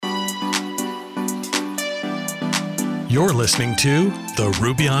You're listening to the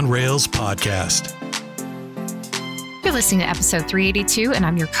Ruby on Rails podcast. You're listening to episode 382, and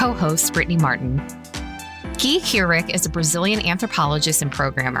I'm your co-host, Brittany Martin. Heurich is a Brazilian anthropologist and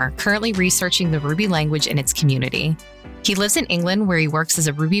programmer currently researching the Ruby language and its community. He lives in England, where he works as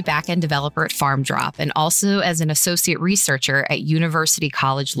a Ruby backend developer at FarmDrop and also as an associate researcher at University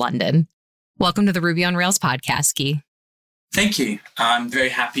College London. Welcome to the Ruby on Rails podcast, Guy. Thank you. I'm very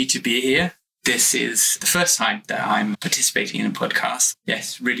happy to be here. This is the first time that I'm participating in a podcast.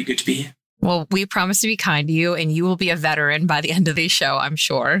 Yes, really good to be here. Well, we promise to be kind to you, and you will be a veteran by the end of the show, I'm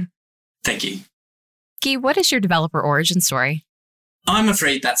sure. Thank you. Guy, what is your developer origin story? I'm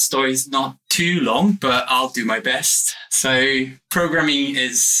afraid that story is not too long, but I'll do my best. So programming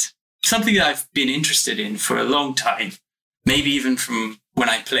is something that I've been interested in for a long time, maybe even from when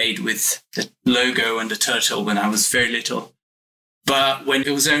I played with the logo and the turtle when I was very little. But when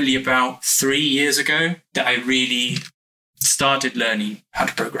it was only about 3 years ago that I really started learning how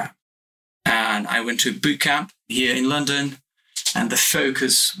to program. And I went to a boot camp here in London, and the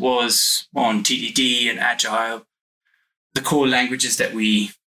focus was on TDD and Agile. The core languages that we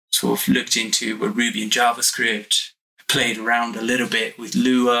sort of looked into were Ruby and JavaScript. I played around a little bit with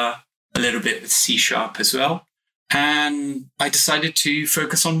Lua, a little bit with C# as well. And I decided to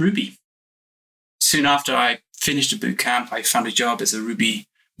focus on Ruby. Soon after I finished the boot camp, I found a job as a Ruby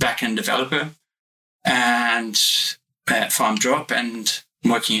backend developer and at FarmDrop, and I'm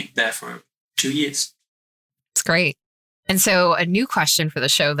working there for 2 years. It's great. And so a new question for the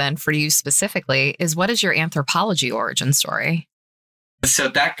show then for you specifically is, what is your anthropology origin story? So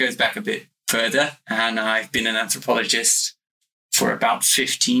that goes back a bit further, and I've been an anthropologist for about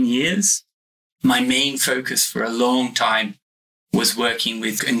 15 years. My main focus for a long time was working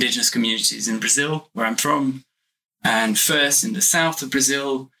with indigenous communities in Brazil, where I'm from, and first in the south of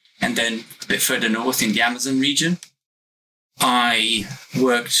Brazil, and then a bit further north in the Amazon region. I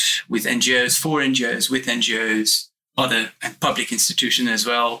worked with NGOs, for NGOs, with NGOs, other and public institutions as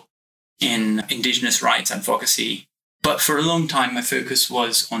well, in indigenous rights advocacy. But for a long time, my focus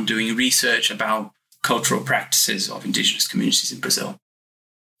was on doing research about cultural practices of indigenous communities in Brazil.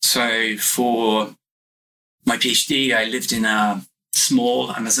 So for my PhD, I lived in a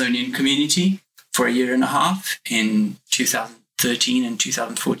small Amazonian community for a year and a half in 2013 and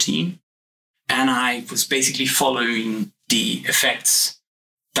 2014. And I was basically following the effects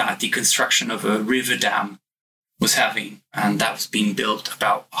that the construction of a river dam was having. And that was being built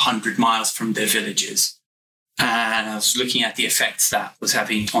about 100 miles from their villages. And I was looking at the effects that was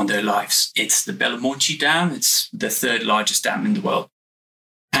having on their lives. It's the Belo Monte Dam. It's the third largest dam in the world.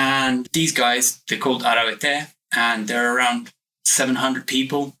 And these guys, they're called Arauete, and they're around 700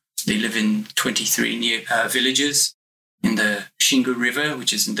 people. They live in 23 villages in the Xingu River,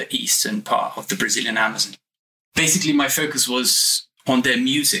 which is in the eastern part of the Brazilian Amazon. Basically, my focus was on their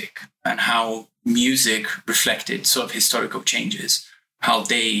music and how music reflected sort of historical changes, how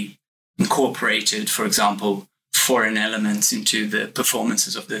they incorporated, for example, foreign elements into the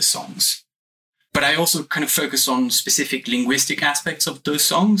performances of their songs. But I also kind of focus on specific linguistic aspects of those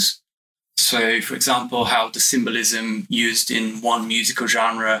songs. So, for example, how the symbolism used in one musical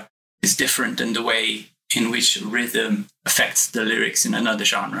genre is different than the way in which rhythm affects the lyrics in another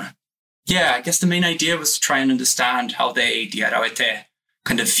genre. Yeah, I guess the main idea was to try and understand how they, the Arauete,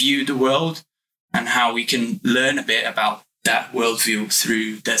 kind of view the world and how we can learn a bit about that worldview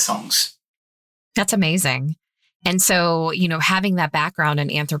through their songs. That's amazing. And so, having that background in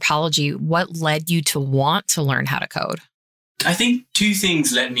anthropology, what led you to want to learn how to code? I think two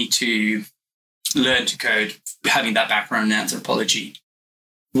things led me to learn to code, having that background in anthropology.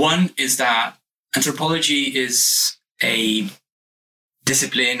 One is that anthropology is a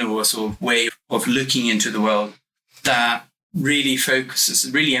discipline or sort of way of looking into the world that really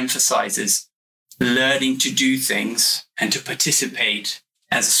emphasizes learning to do things and to participate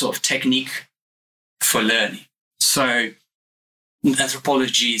as a sort of technique for learning. So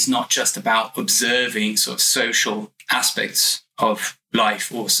anthropology is not just about observing sort of social aspects of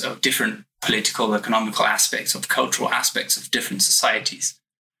life or different political, economical aspects of cultural aspects of different societies.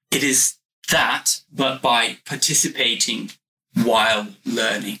 It is that, but by participating while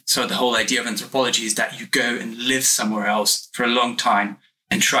learning. So the whole idea of anthropology is that you go and live somewhere else for a long time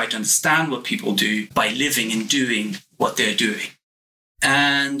and try to understand what people do by living and doing what they're doing.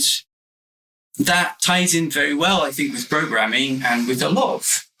 And that ties in very well, I think, with programming and with a lot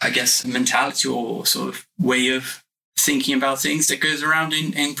of, I guess, mentality or sort of way of thinking about things that goes around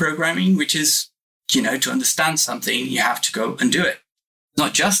in programming, which is, to understand something, you have to go and do it.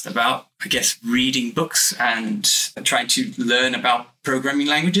 Not just about, I guess, reading books and trying to learn about programming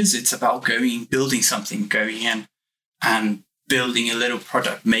languages. It's about building something, going in and building a little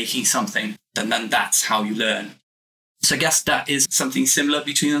product, making something, then that's how you learn. So I guess that is something similar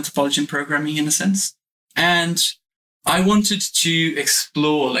between anthropology and programming in a sense. And I wanted to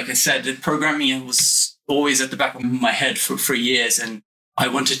explore, like I said, that programming was always at the back of my head for 3 years. And I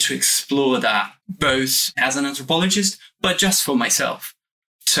wanted to explore that both as an anthropologist, but just for myself.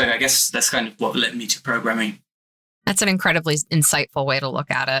 So I guess that's kind of what led me to programming. That's an incredibly insightful way to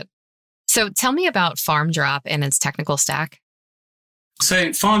look at it. So tell me about FarmDrop and its technical stack. So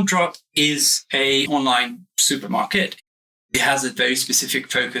FarmDrop is an online supermarket. It has a very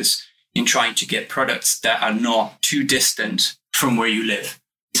specific focus in trying to get products that are not too distant from where you live.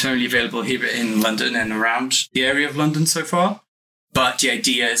 It's only available here in London and around the area of London so far. But the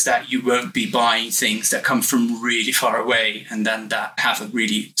idea is that you won't be buying things that come from really far away and then that have a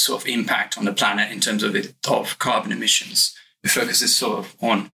really sort of impact on the planet in terms of carbon emissions. The focus is sort of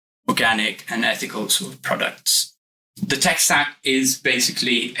on organic and ethical sort of products. The tech stack is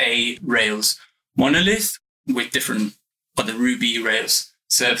basically a Rails monolith with different other Ruby Rails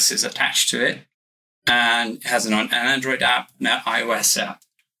services attached to it. And it has an Android app, an iOS app,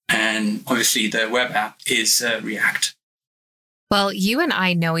 and obviously the web app is React. Well, you and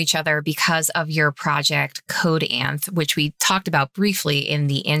I know each other because of your project Anth, which we talked about briefly in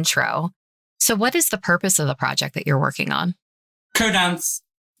the intro. So what is the purpose of the project that you're working on? Anth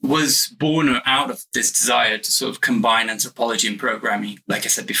was born out of this desire to sort of combine anthropology and programming, like I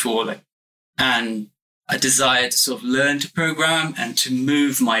said before, and a desire to sort of learn to program and to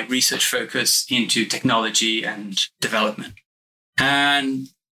move my research focus into technology and development. And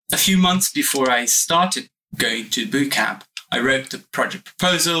a few months before I started going to bootcamp, I wrote the project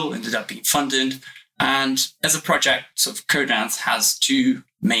proposal, ended up being funded. And as a project, sort of Anth has two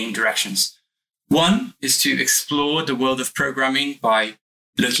main directions. One is to explore the world of programming by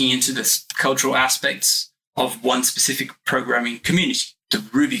looking into the cultural aspects of one specific programming community, the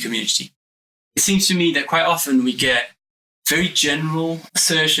Ruby community. It seems to me that quite often we get very general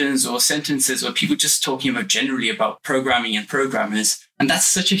assertions or sentences or people just talking about generally about programming and programmers. And that's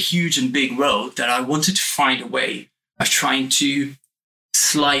such a huge and big world that I wanted to find a way of trying to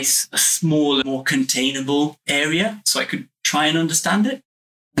slice a smaller, more containable area so I could try and understand it.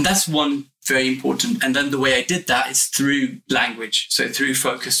 And that's one very important. And then the way I did that is through language. So through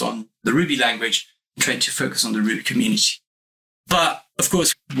focus on the Ruby language, trying to focus on the Ruby community. But of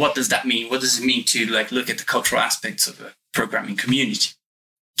course, what does that mean? What does it mean to look at the cultural aspects of a programming community?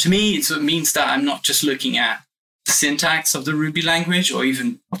 To me, it sort of means that I'm not just looking at the syntax of the Ruby language or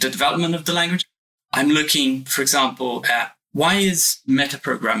even of the development of the language. I'm looking, for example, at why is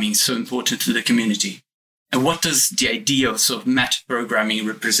metaprogramming so important to the community? And what does the idea of sort of metaprogramming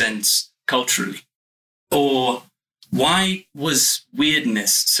represent culturally? Or why was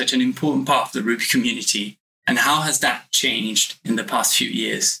weirdness such an important part of the Ruby community? And how has that changed in the past few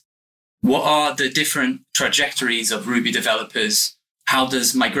years? What are the different trajectories of Ruby developers? How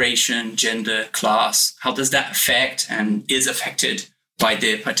does migration, gender, class, how does that affect and is affected by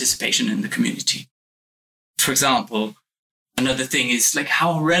their participation in the community? For example, another thing is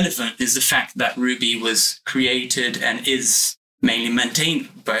how relevant is the fact that Ruby was created and is mainly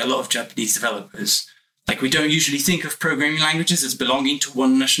maintained by a lot of Japanese developers? We don't usually think of programming languages as belonging to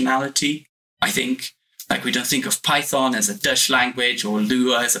one nationality. I think we don't think of Python as a Dutch language or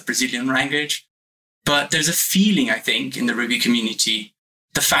Lua as a Brazilian language. But there's a feeling, I think, in the Ruby community.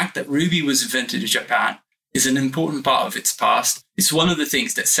 The fact that Ruby was invented in Japan is an important part of its past. It's one of the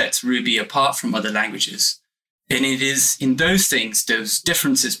things that sets Ruby apart from other languages. And it is in those things, those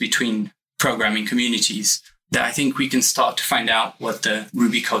differences between programming communities, that I think we can start to find out what the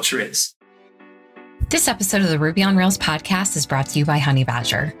Ruby culture is. This episode of the Ruby on Rails podcast is brought to you by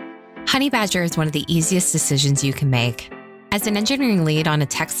Honeybadger. Honeybadger is one of the easiest decisions you can make. As an engineering lead on a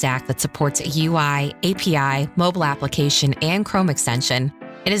tech stack that supports a UI, API, mobile application, and Chrome extension,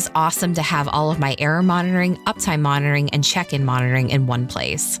 it is awesome to have all of my error monitoring, uptime monitoring, and check-in monitoring in one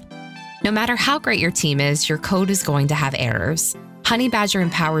place. No matter how great your team is, your code is going to have errors. Honeybadger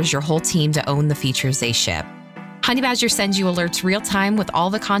empowers your whole team to own the features they ship. Honeybadger sends you alerts real-time with all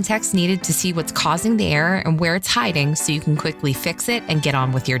the context needed to see what's causing the error and where it's hiding so you can quickly fix it and get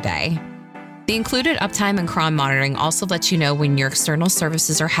on with your day. The included uptime and cron monitoring also lets you know when your external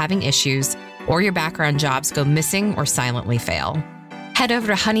services are having issues or your background jobs go missing or silently fail. Head over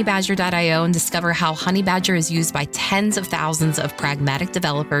to honeybadger.io and discover how Honeybadger is used by tens of thousands of pragmatic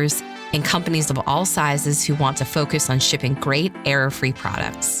developers and companies of all sizes who want to focus on shipping great, error-free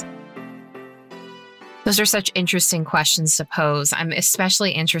products. Those are such interesting questions to pose. I'm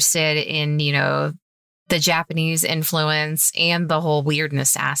especially interested in, the Japanese influence and the whole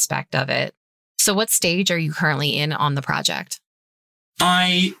weirdness aspect of it. So what stage are you currently in on the project?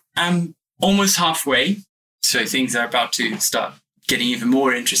 I am almost halfway. So things are about to start getting even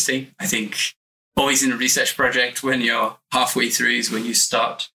more interesting. I think always in a research project, when you're halfway through is when you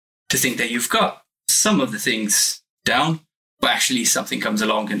start to think that you've got some of the things down, but actually something comes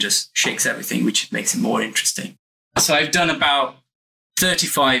along and just shakes everything, which makes it more interesting. So I've done about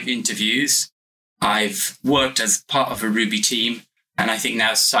 35 interviews. I've worked as part of a Ruby team. And I think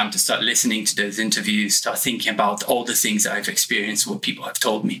now it's time to start listening to those interviews, start thinking about all the things that I've experienced, what people have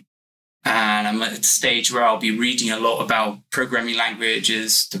told me. And I'm at a stage where I'll be reading a lot about programming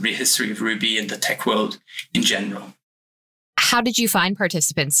languages, the history of Ruby, and the tech world in general. How did you find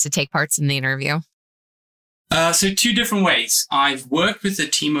participants to take parts in the interview? So 2 different ways. I've worked with a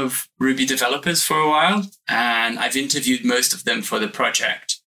team of Ruby developers for a while, and I've interviewed most of them for the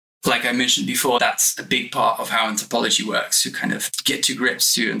project. Like I mentioned before, that's a big part of how anthropology works, to kind of get to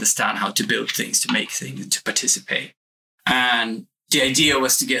grips, to understand how to build things, to make things, and to participate. And the idea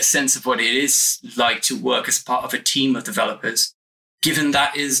was to get a sense of what it is like to work as part of a team of developers, given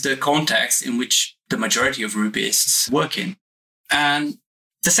that is the context in which the majority of Rubyists work in. And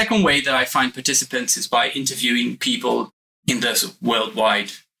the second way that I find participants is by interviewing people in the sort of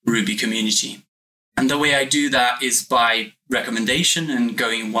worldwide Ruby community. And the way I do that is by recommendation and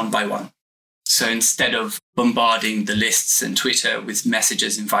going one by one. So instead of bombarding the lists and Twitter with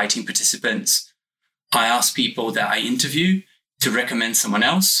messages inviting participants, I ask people that I interview to recommend someone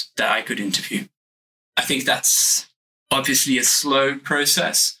else that I could interview. I think that's obviously a slow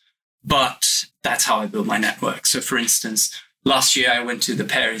process, but that's how I build my network. So for instance, last year I went to the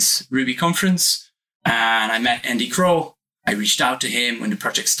Paris Ruby conference and I met Andy Kroll. I reached out to him when the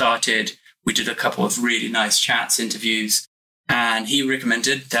project started. We did a couple of really nice chats, interviews, and he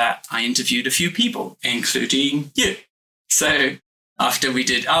recommended that I interviewed a few people, including you. So after we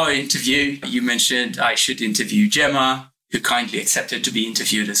did our interview, you mentioned I should interview Gemma, who kindly accepted to be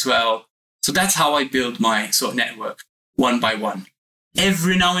interviewed as well. So that's how I build my sort of network, one by one.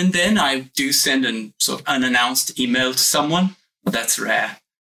 Every now and then I do send an sort of unannounced email to someone, but that's rare.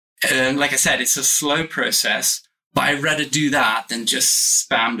 Like I said, it's a slow process. But I'd rather do that than just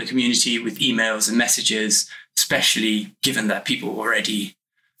spam the community with emails and messages, especially given that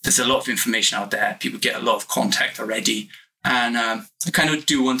there's a lot of information out there. People get a lot of contact already. And I kind of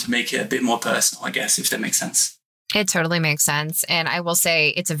do want to make it a bit more personal, I guess, if that makes sense. It totally makes sense. And I will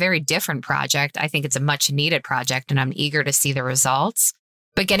say it's a very different project. I think it's a much needed project and I'm eager to see the results.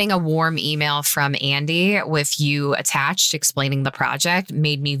 But getting a warm email from Andy with you attached explaining the project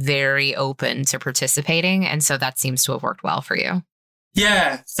made me very open to participating. And so that seems to have worked well for you.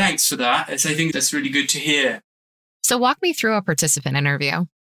 Yeah, thanks for that. I think that's really good to hear. So walk me through a participant interview. Of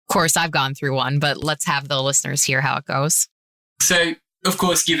course, I've gone through one, but let's have the listeners hear how it goes. So, of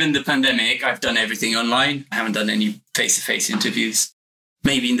course, given the pandemic, I've done everything online. I haven't done any face-to-face interviews.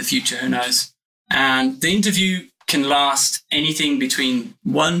 Maybe in the future, who knows? And the interview can last anything between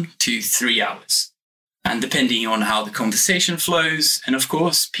 1 to 3 hours. And depending on how the conversation flows, and of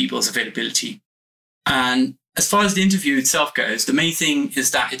course, people's availability. And as far as the interview itself goes, the main thing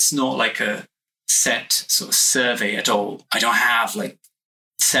is that it's not like a set sort of survey at all. I don't have like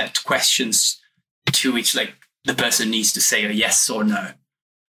set questions to which like the person needs to say a yes or no.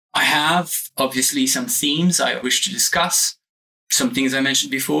 I have obviously some themes I wish to discuss. Some things I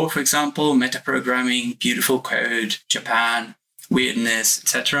mentioned before, for example, metaprogramming, beautiful code, Japan, weirdness,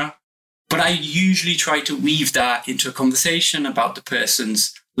 etc. But I usually try to weave that into a conversation about the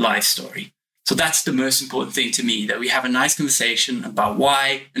person's life story. So that's the most important thing to me, that we have a nice conversation about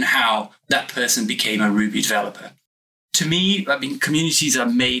why and how that person became a Ruby developer. To me, communities are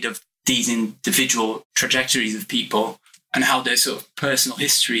made of these individual trajectories of people and how their sort of personal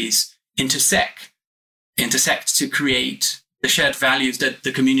histories intersect to create the shared values that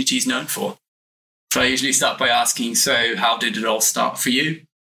the community is known for. So I usually start by asking, so how did it all start for you?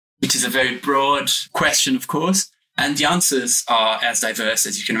 Which is a very broad question, of course, and the answers are as diverse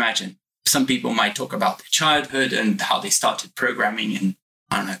as you can imagine. Some people might talk about their childhood and how they started programming in,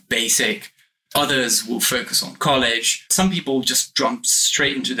 BASIC. Others will focus on college. Some people just jump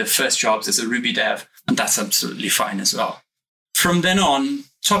straight into their first jobs as a Ruby dev, and that's absolutely fine as well. From then on,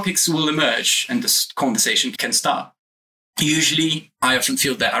 topics will emerge and this conversation can start. Usually, I often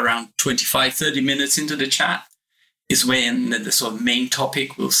feel that around 25, 30 minutes into the chat is when the sort of main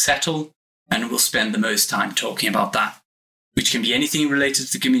topic will settle and we'll spend the most time talking about that, which can be anything related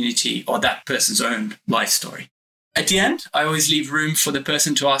to the community or that person's own life story. At the end, I always leave room for the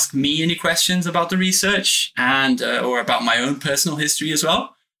person to ask me any questions about the research and or about my own personal history as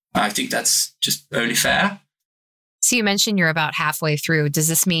well. I think that's just only fair. So you mentioned you're about halfway through. Does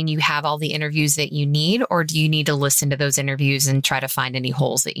this mean you have all the interviews that you need, or do you need to listen to those interviews and try to find any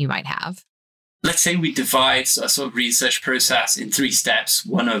holes that you might have? Let's say we divide a sort of research process in 3 steps,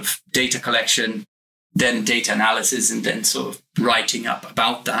 one of data collection, then data analysis, and then sort of writing up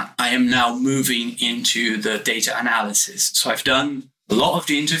about that. I am now moving into the data analysis. So I've done a lot of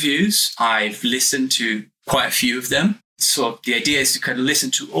the interviews. I've listened to quite a few of them. So the idea is to kind of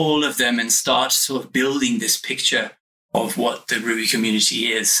listen to all of them and start sort of building this picture of what the Ruby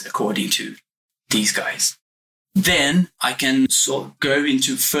community is according to these guys. Then I can sort of go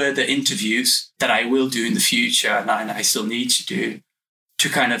into further interviews that I will do in the future and I still need to do to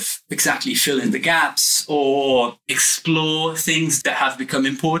kind of exactly fill in the gaps or explore things that have become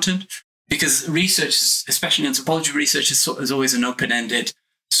important. Because research, especially anthropology research, is always an open-ended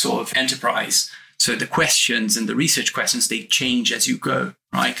sort of enterprise. So the questions and the research questions, they change as you go,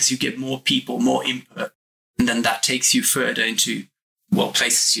 right? Because you get more people, more input. And then that takes you further into, well,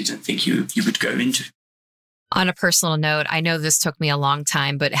 places you didn't think you would go into. On a personal note, I know this took me a long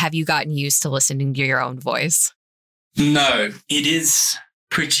time, but have you gotten used to listening to your own voice? No, it is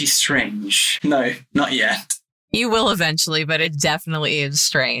pretty strange. No, not yet. You will eventually, but it definitely is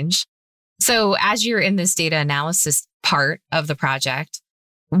strange. So as you're in this data analysis part of the project,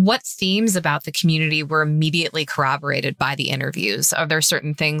 what themes about the community were immediately corroborated by the interviews? Are there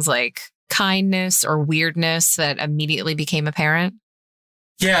certain things like kindness or weirdness that immediately became apparent?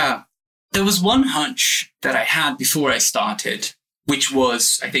 Yeah. There was one hunch that I had before I started, which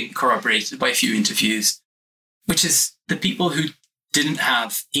was, I think, corroborated by a few interviews, which is the people who didn't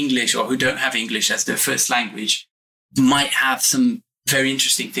have English or who don't have English as their first language might have some very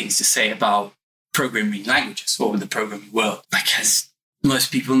interesting things to say about programming languages or the programming world. Like, as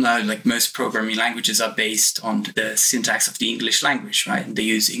most people know, like most programming languages are based on the syntax of the English language, right? And they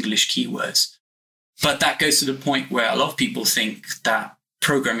use English keywords. But that goes to the point where a lot of people think that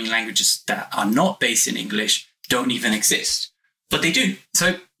programming languages that are not based in English don't even exist, but they do.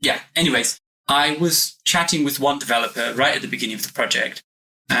 So yeah, anyways, I was chatting with one developer right at the beginning of the project,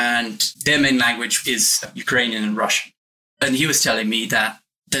 and their main language is Ukrainian and Russian. And he was telling me that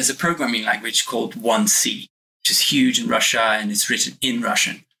there's a programming language called 1C, which is huge in Russia and it's written in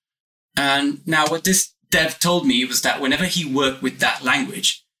Russian. And now what this dev told me was that whenever he worked with that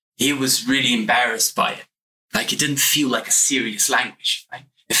language, he was really embarrassed by it. Like, it didn't feel like a serious language, right?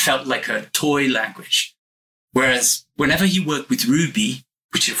 It felt like a toy language. Whereas whenever he worked with Ruby,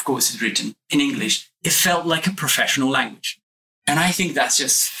 which of course is written in English, it felt like a professional language. And I think that's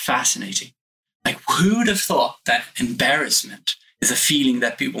just fascinating. Like, who would have thought that embarrassment is a feeling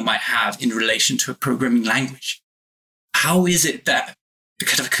that people might have in relation to a programming language? How is it that the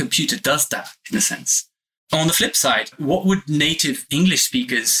kind of computer does that, in a sense? On the flip side, what would native English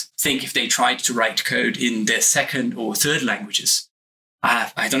speakers think if they tried to write code in their second or third languages?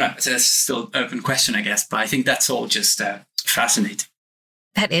 I don't know. It's still an open question, I guess, but I think that's all just fascinating.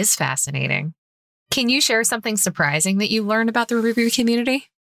 That is fascinating. Can you share something surprising that you learned about the Ruby community?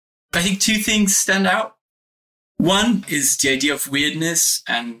 I think 2 things stand out. One is the idea of weirdness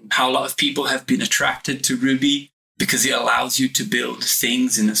and how a lot of people have been attracted to Ruby because it allows you to build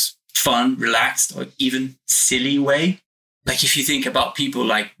things in a fun, relaxed, or even silly way. Like, if you think about people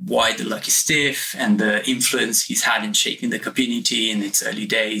like Why the Lucky Stiff and the influence he's had in shaping the community in its early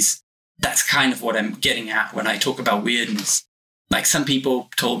days, that's kind of what I'm getting at when I talk about weirdness. Like, some people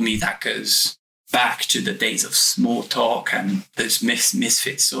told me that goes back to the days of small talk and those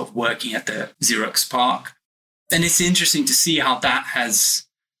misfits sort of working at the Xerox Park. And it's interesting to see how that has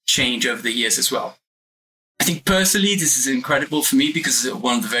changed over the years as well. I think personally, this is incredible for me because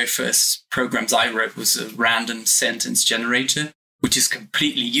one of the very first programs I wrote was a random sentence generator, which is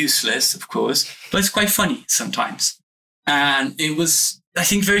completely useless, of course, but it's quite funny sometimes. And it was, I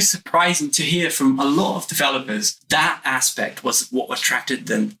think, very surprising to hear from a lot of developers that aspect was what attracted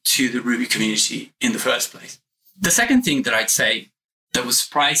them to the Ruby community in the first place. The second thing that I'd say that was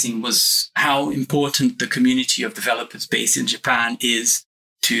surprising was how important the community of developers based in Japan is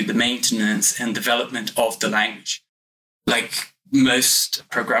to the maintenance and development of the language. Like most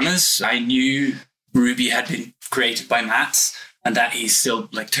programmers, I knew Ruby had been created by Mats and that he's still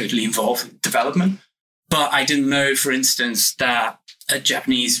like totally involved in development. But I didn't know, for instance, that a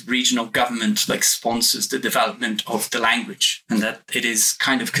Japanese regional government like sponsors the development of the language and that it is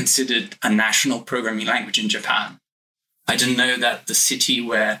kind of considered a national programming language in Japan. I didn't know that the city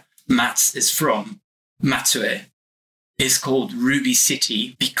where Mats is from, Matsue, is called Ruby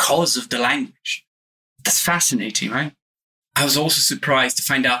City because of the language. That's fascinating, right? I was also surprised to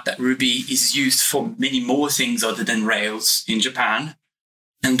find out that Ruby is used for many more things other than Rails in Japan.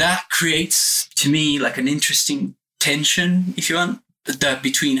 And that creates, to me, like an interesting tension, if you want,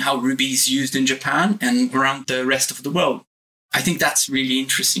 between how Ruby is used in Japan and around the rest of the world. I think that's really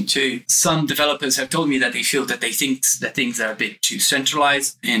interesting too. Some developers have told me that they feel that they think that things are a bit too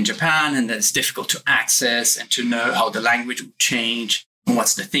centralized in Japan and that it's difficult to access and to know how the language will change and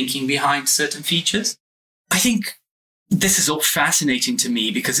what's the thinking behind certain features. I think this is all fascinating to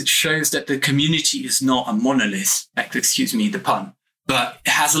me because it shows that the community is not a monolith, excuse me the pun, but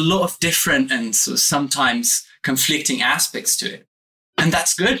it has a lot of different and sort of sometimes conflicting aspects to it. And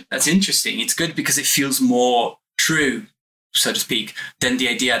that's good. That's interesting. It's good because it feels more true, so to speak, than the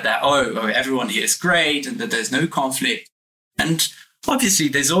idea that, oh, everyone here is great and that there's no conflict. And obviously,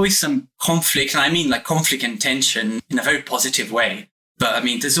 there's always some conflict. And I mean like conflict and tension in a very positive way. But I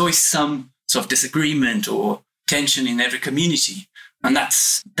mean, there's always some sort of disagreement or tension in every community. And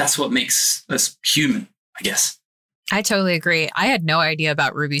that's what makes us human, I guess. I totally agree. I had no idea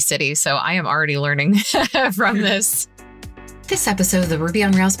about Ruby City, so I am already learning from this. This episode of the Ruby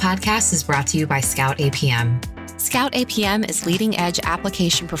on Rails podcast is brought to you by Scout APM. Scout APM is leading-edge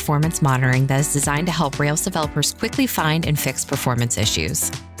application performance monitoring that is designed to help Rails developers quickly find and fix performance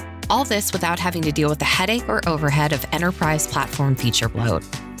issues. All this without having to deal with the headache or overhead of enterprise platform feature bloat.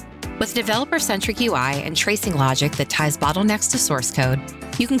 With developer-centric UI and tracing logic that ties bottlenecks to source code,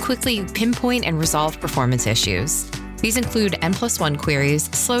 you can quickly pinpoint and resolve performance issues. These include N+1 queries,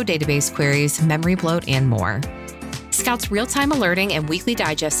 slow database queries, memory bloat, and more. Scout's real-time alerting and weekly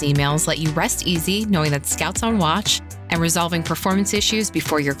digest emails let you rest easy knowing that Scout's on watch and resolving performance issues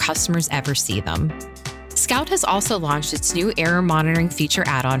before your customers ever see them. Scout has also launched its new error monitoring feature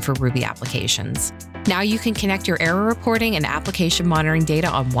add-on for Ruby applications. Now you can connect your error reporting and application monitoring data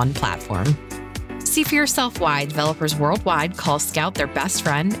on one platform. See for yourself why developers worldwide call Scout their best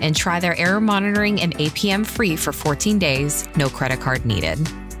friend and try their error monitoring and APM free for 14 days, no credit card needed.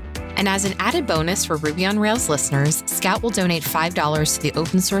 And as an added bonus for Ruby on Rails listeners, Scout will donate $5 to the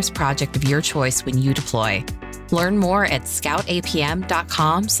open source project of your choice when you deploy. Learn more at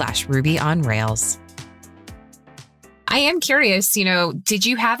scoutapm.com/RubyOnRails. I am curious, did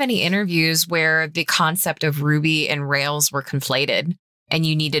you have any interviews where the concept of Ruby and Rails were conflated and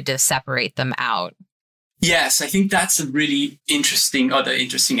you needed to separate them out? Yes, I think that's a really interesting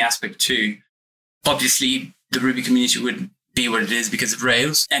aspect too. Obviously, the Ruby community would be what it is because of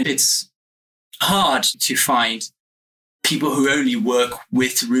Rails. And it's hard to find people who only work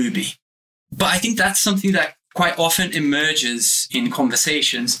with Ruby. But I think that's something that quite often emerges in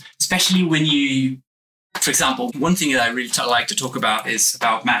conversations, especially when you, for example, one thing that I really like to talk about is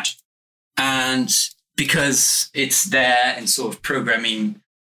about magic. And because it's there in sort of programming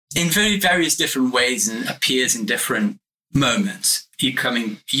in very various different ways and appears in different moments,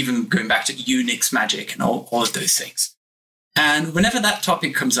 even going back to Unix magic and all of those things. And whenever that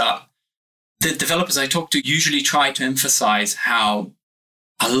topic comes up, the developers I talk to usually try to emphasize how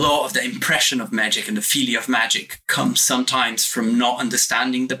a lot of the impression of magic and the feeling of magic comes sometimes from not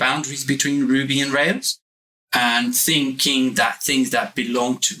understanding the boundaries between Ruby and Rails and thinking that things that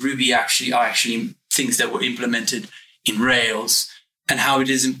belong to Ruby are actually things that were implemented in Rails, and how it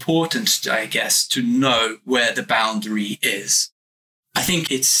is important, I guess, to know where the boundary is. I think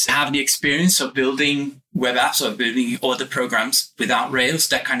it's having the experience of building web apps or building other programs without Rails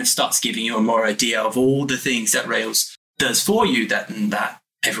that kind of starts giving you a more idea of all the things that Rails does for you that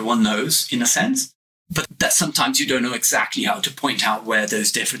everyone knows in a sense, but that sometimes you don't know exactly how to point out where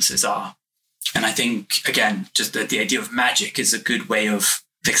those differences are. And I think, again, just the idea of magic is a good way of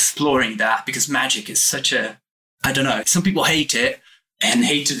exploring that, because magic is such a, I don't know, some people hate it and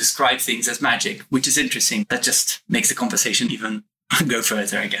hate to describe things as magic, which is interesting. That just makes the conversation even go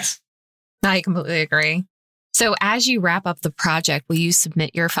further, I guess. I completely agree. So as you wrap up the project, will you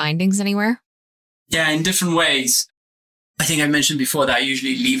submit your findings anywhere? Yeah, in different ways. I think I mentioned before that I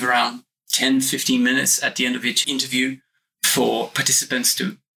usually leave around 10, 15 minutes at the end of each interview for participants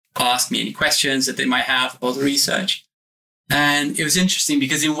to ask me any questions that they might have about the research. And it was interesting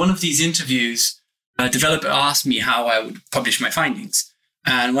because in one of these interviews, a developer asked me how I would publish my findings.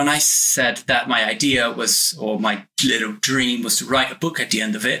 And when I said that my idea was, or my little dream was to write a book at the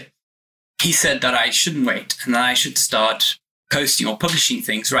end of it, he said that I shouldn't wait and that I should start posting or publishing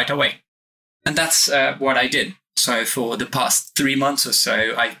things right away. And that's what I did. So for the past 3 months or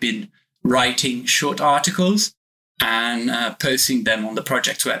so, I've been writing short articles and posting them on the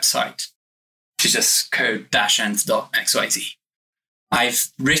project website, which is just code-anth.xyz.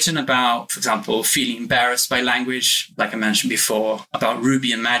 I've written about, for example, feeling embarrassed by language, like I mentioned before, about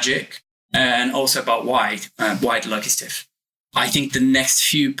Ruby and magic, and also about why the lucky stiff. I think the next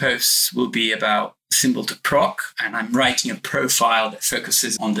few posts will be about symbol to proc, and I'm writing a profile that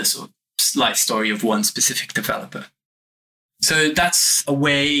focuses on the sort of life story of one specific developer. So that's a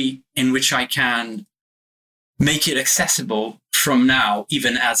way in which I can make it accessible from now,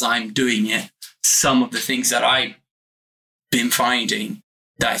 even as I'm doing it, some of the things that I've been finding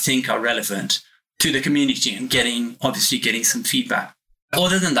that I think are relevant to the community and getting some feedback.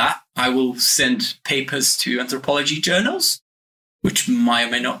 Other than that, I will send papers to anthropology journals, which might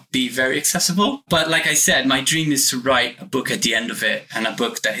or may not be very accessible. But like I said, my dream is to write a book at the end of it, and a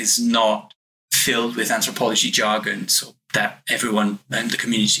book that is not filled with anthropology jargon, so that everyone in the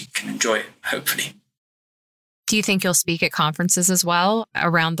community can enjoy it, hopefully. Do you think you'll speak at conferences as well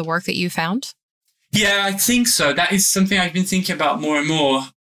around the work that you found? Yeah, I think so. That is something I've been thinking about more and more.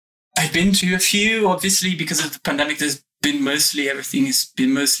 I've been to a few, obviously, because of the pandemic. Everything has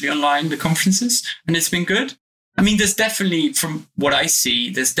been mostly online, the conferences, and it's been good. I mean, there's definitely, from what I see,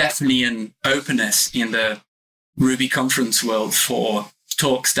 there's definitely an openness in the Ruby conference world for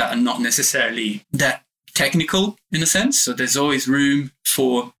talks that are not necessarily that technical in a sense. So there's always room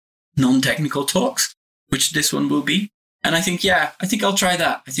for non-technical talks, which this one will be. And I think I'll try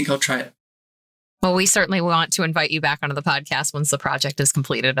that. I think I'll try it. Well, we certainly want to invite you back onto the podcast once the project is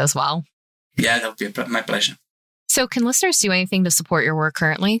completed as well. Yeah, that'll be my pleasure. So can listeners do anything to support your work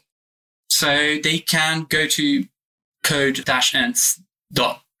currently? So they can go to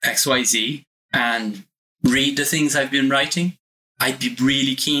code-anth.xyz and read the things I've been writing. I'd be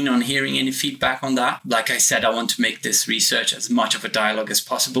really keen on hearing any feedback on that. Like I said, I want to make this research as much of a dialogue as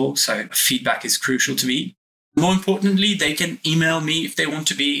possible. So feedback is crucial to me. More importantly, they can email me if they want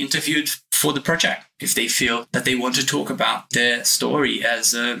to be interviewed for the project, if they feel that they want to talk about their story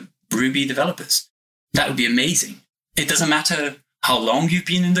as Ruby developers. That would be amazing. It doesn't matter how long you've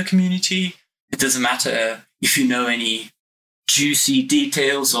been in the community. It doesn't matter if you know any juicy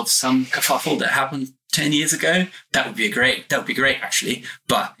details of some kerfuffle that happened 10 years ago. That would be great, actually,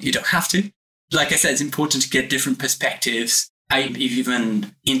 but you don't have to. Like I said, it's important to get different perspectives. I've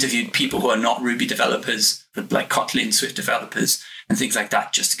even interviewed people who are not Ruby developers, but like Kotlin, Swift developers, and things like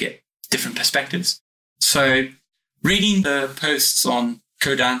that, just to get different perspectives. So reading the posts on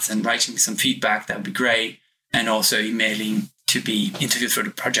CodeAnth and writing some feedback, that would be great. And also emailing to be interviewed for the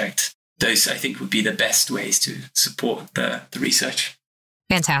project. Those, I think, would be the best ways to support the research.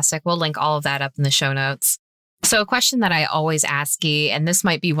 Fantastic. We'll link all of that up in the show notes. So a question that I always ask Guy, and this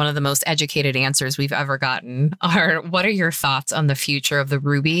might be one of the most educated answers we've ever gotten, are what are your thoughts on the future of the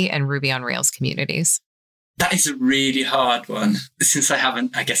Ruby and Ruby on Rails communities? That is a really hard one, since I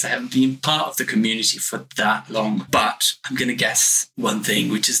haven't been part of the community for that long. But I'm going to guess one thing,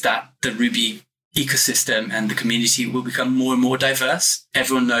 which is that the Ruby ecosystem and the community will become more and more diverse.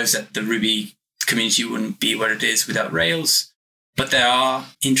 Everyone knows that the Ruby community wouldn't be what it is without Rails, but there are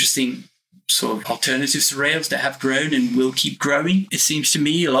interesting sort of alternatives to Rails that have grown and will keep growing. It seems to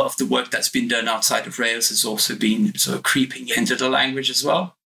me a lot of the work that's been done outside of Rails has also been sort of creeping into the language as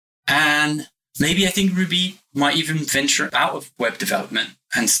well. And maybe I think Ruby might even venture out of web development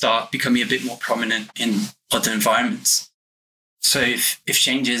and start becoming a bit more prominent in other environments. So if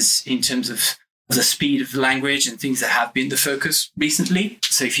changes in terms of the speed of the language and things that have been the focus recently.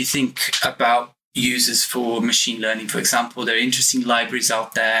 So if you think about users for machine learning, for example, there are interesting libraries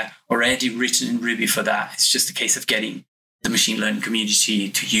out there already written in Ruby for that. It's just a case of getting the machine learning community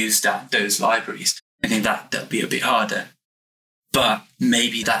to use those libraries. I think that'll be a bit harder. But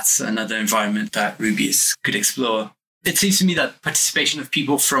maybe that's another environment that Rubyist could explore. It seems to me that participation of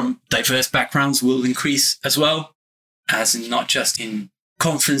people from diverse backgrounds will increase as well, as in not just in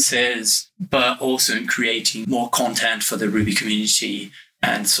conferences, but also in creating more content for the Ruby community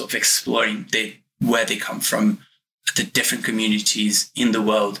and sort of exploring where they come from, the different communities in the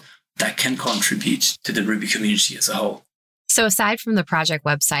world that can contribute to the Ruby community as a whole. So aside from the project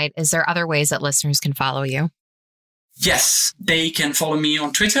website, is there other ways that listeners can follow you? Yes, they can follow me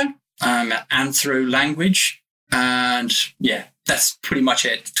on Twitter. I'm at AnthroLanguage. And yeah, that's pretty much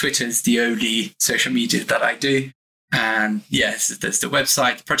it. Twitter is the only social media that I do. And yes, there's the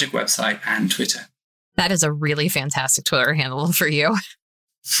website, the project website, and Twitter. That is a really fantastic Twitter handle for you.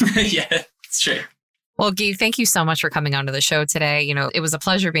 Yeah, it's true. Well, Guy, thank you so much for coming onto the show today. You know, it was a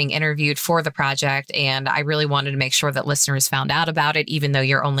pleasure being interviewed for the project, and I really wanted to make sure that listeners found out about it, even though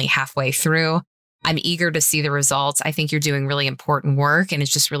you're only halfway through. I'm eager to see the results. I think you're doing really important work, and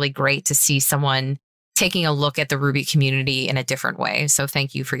it's just really great to see someone taking a look at the Ruby community in a different way. So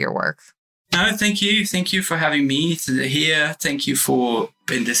thank you for your work. No, thank you. Thank you for having me here. Thank you for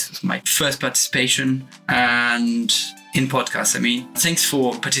this was my first participation and in podcasts. Thanks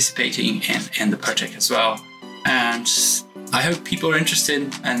for participating in the project as well. And I hope people are interested,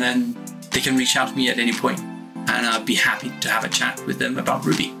 and then they can reach out to me at any point, and I'll be happy to have a chat with them about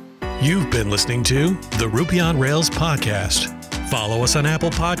Ruby. You've been listening to the Ruby on Rails podcast. Follow us on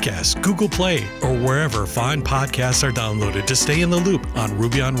Apple Podcasts, Google Play, or wherever fine podcasts are downloaded to stay in the loop on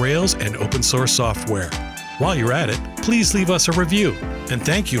Ruby on Rails and open source software. While you're at it, please leave us a review, and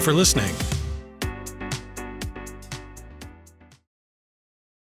thank you for listening.